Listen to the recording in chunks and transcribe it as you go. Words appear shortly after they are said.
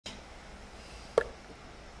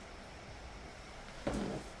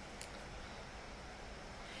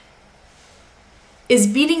Is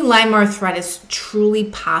beating Lyme arthritis truly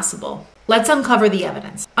possible? Let's uncover the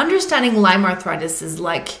evidence. Understanding Lyme arthritis is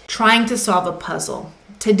like trying to solve a puzzle.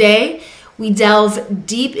 Today, we delve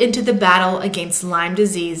deep into the battle against Lyme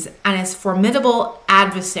disease and its formidable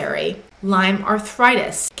adversary, Lyme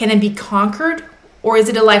arthritis. Can it be conquered, or is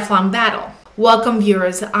it a lifelong battle? Welcome,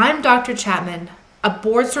 viewers. I'm Dr. Chapman, a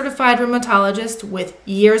board-certified rheumatologist with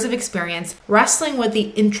years of experience wrestling with the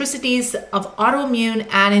intricacies of autoimmune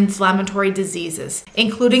and inflammatory diseases,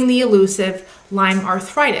 including the elusive Lyme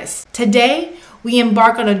arthritis. Today, we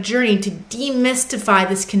embark on a journey to demystify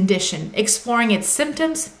this condition, exploring its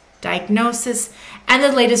symptoms, diagnosis, and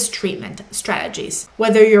the latest treatment strategies.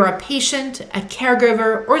 Whether you're a patient, a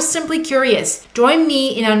caregiver, or simply curious, join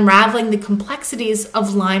me in unraveling the complexities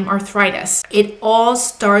of Lyme arthritis. It all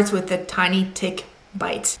starts with a tiny tick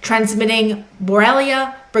bite, transmitting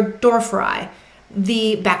Borrelia burgdorferi,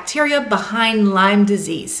 the bacteria behind Lyme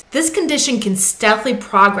disease. This condition can stealthily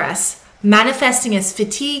progress, manifesting as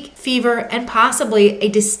fatigue, fever, and possibly a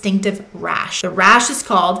distinctive rash. The rash is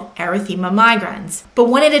called erythema migrans. But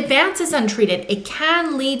when it advances untreated, it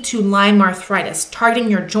can lead to Lyme arthritis, targeting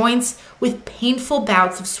your joints with painful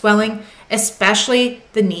bouts of swelling, especially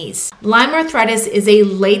the knees. Lyme arthritis is a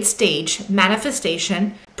late-stage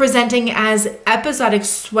manifestation presenting as episodic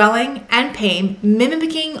swelling and pain,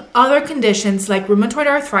 mimicking other conditions like rheumatoid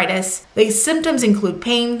arthritis. The symptoms include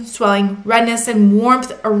pain, swelling, redness, and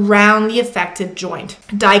warmth around the affected joint.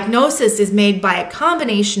 Diagnosis is made by a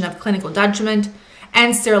combination of clinical judgment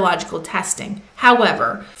and serological testing.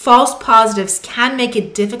 However, false positives can make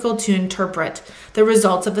it difficult to interpret the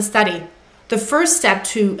results of a study. The first step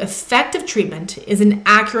to effective treatment is an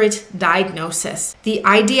accurate diagnosis. The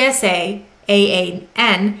IDSA,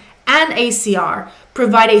 AAN, and ACR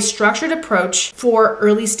provide a structured approach for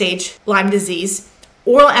early stage Lyme disease.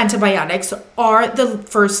 Oral antibiotics are the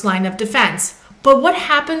first line of defense. But what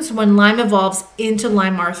happens when Lyme evolves into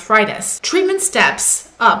Lyme arthritis? Treatment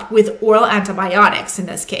steps up with oral antibiotics in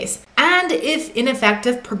this case, and if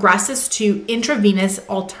ineffective, progresses to intravenous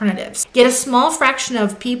alternatives. Yet a small fraction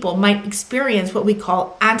of people might experience what we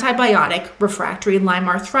call antibiotic-refractory Lyme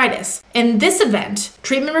arthritis. In this event,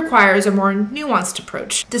 treatment requires a more nuanced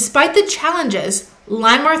approach. Despite the challenges,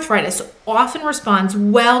 Lyme arthritis often responds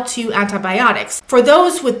well to antibiotics. For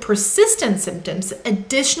those with persistent symptoms,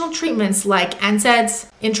 additional treatments like NSAIDs,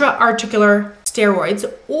 intra-articular steroids,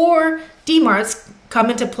 or DMARDs come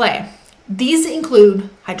into play. These include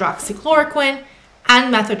hydroxychloroquine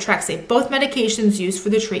and methotrexate, both medications used for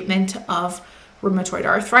the treatment of rheumatoid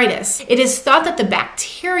arthritis. It is thought that the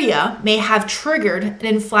bacteria may have triggered an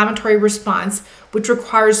inflammatory response, which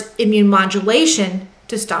requires immune modulation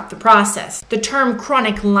to stop the process. The term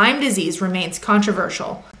chronic Lyme disease remains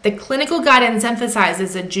controversial. The clinical guidance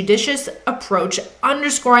emphasizes a judicious approach,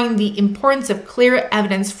 underscoring the importance of clear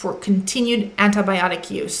evidence for continued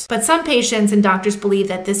antibiotic use. But some patients and doctors believe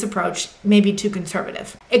that this approach may be too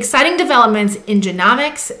conservative. Exciting developments in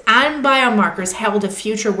genomics and biomarkers herald a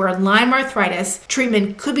future where Lyme arthritis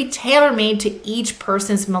treatment could be tailor-made to each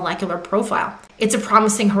person's molecular profile. It's a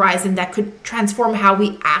promising horizon that could transform how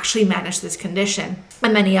we actually manage this condition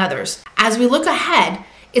and many others. As we look ahead,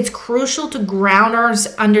 it's crucial to ground our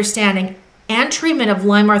understanding and treatment of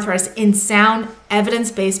Lyme arthritis in sound,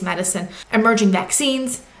 evidence-based medicine. Emerging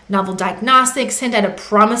vaccines, novel diagnostics hint at a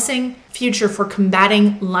promising future for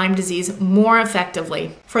combating Lyme disease more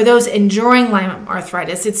effectively. For those enduring Lyme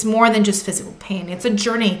arthritis, it's more than just physical pain. It's a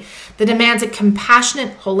journey that demands a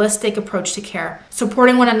compassionate, holistic approach to care.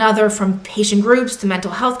 Supporting one another from patient groups to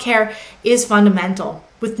mental health care is fundamental.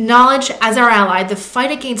 With knowledge as our ally, the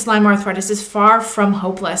fight against Lyme arthritis is far from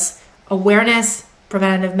hopeless. Awareness,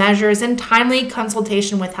 preventative measures, and timely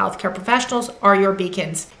consultation with healthcare professionals are your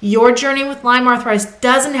beacons. Your journey with Lyme arthritis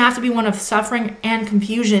doesn't have to be one of suffering and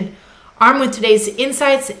confusion. Armed with today's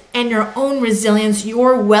insights and your own resilience,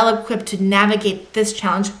 you're well equipped to navigate this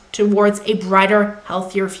challenge towards a brighter,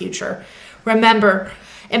 healthier future. Remember,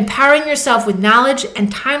 empowering yourself with knowledge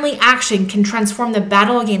and timely action can transform the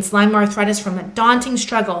battle against Lyme arthritis from a daunting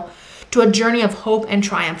struggle to a journey of hope and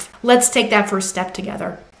triumph. Let's take that first step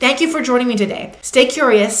together. Thank you for joining me today. Stay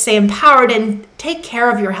curious, stay empowered, and take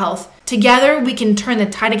care of your health. Together, we can turn the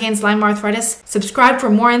tide against Lyme arthritis. Subscribe for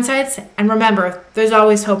more insights, and remember, there's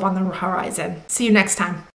always hope on the horizon. See you next time.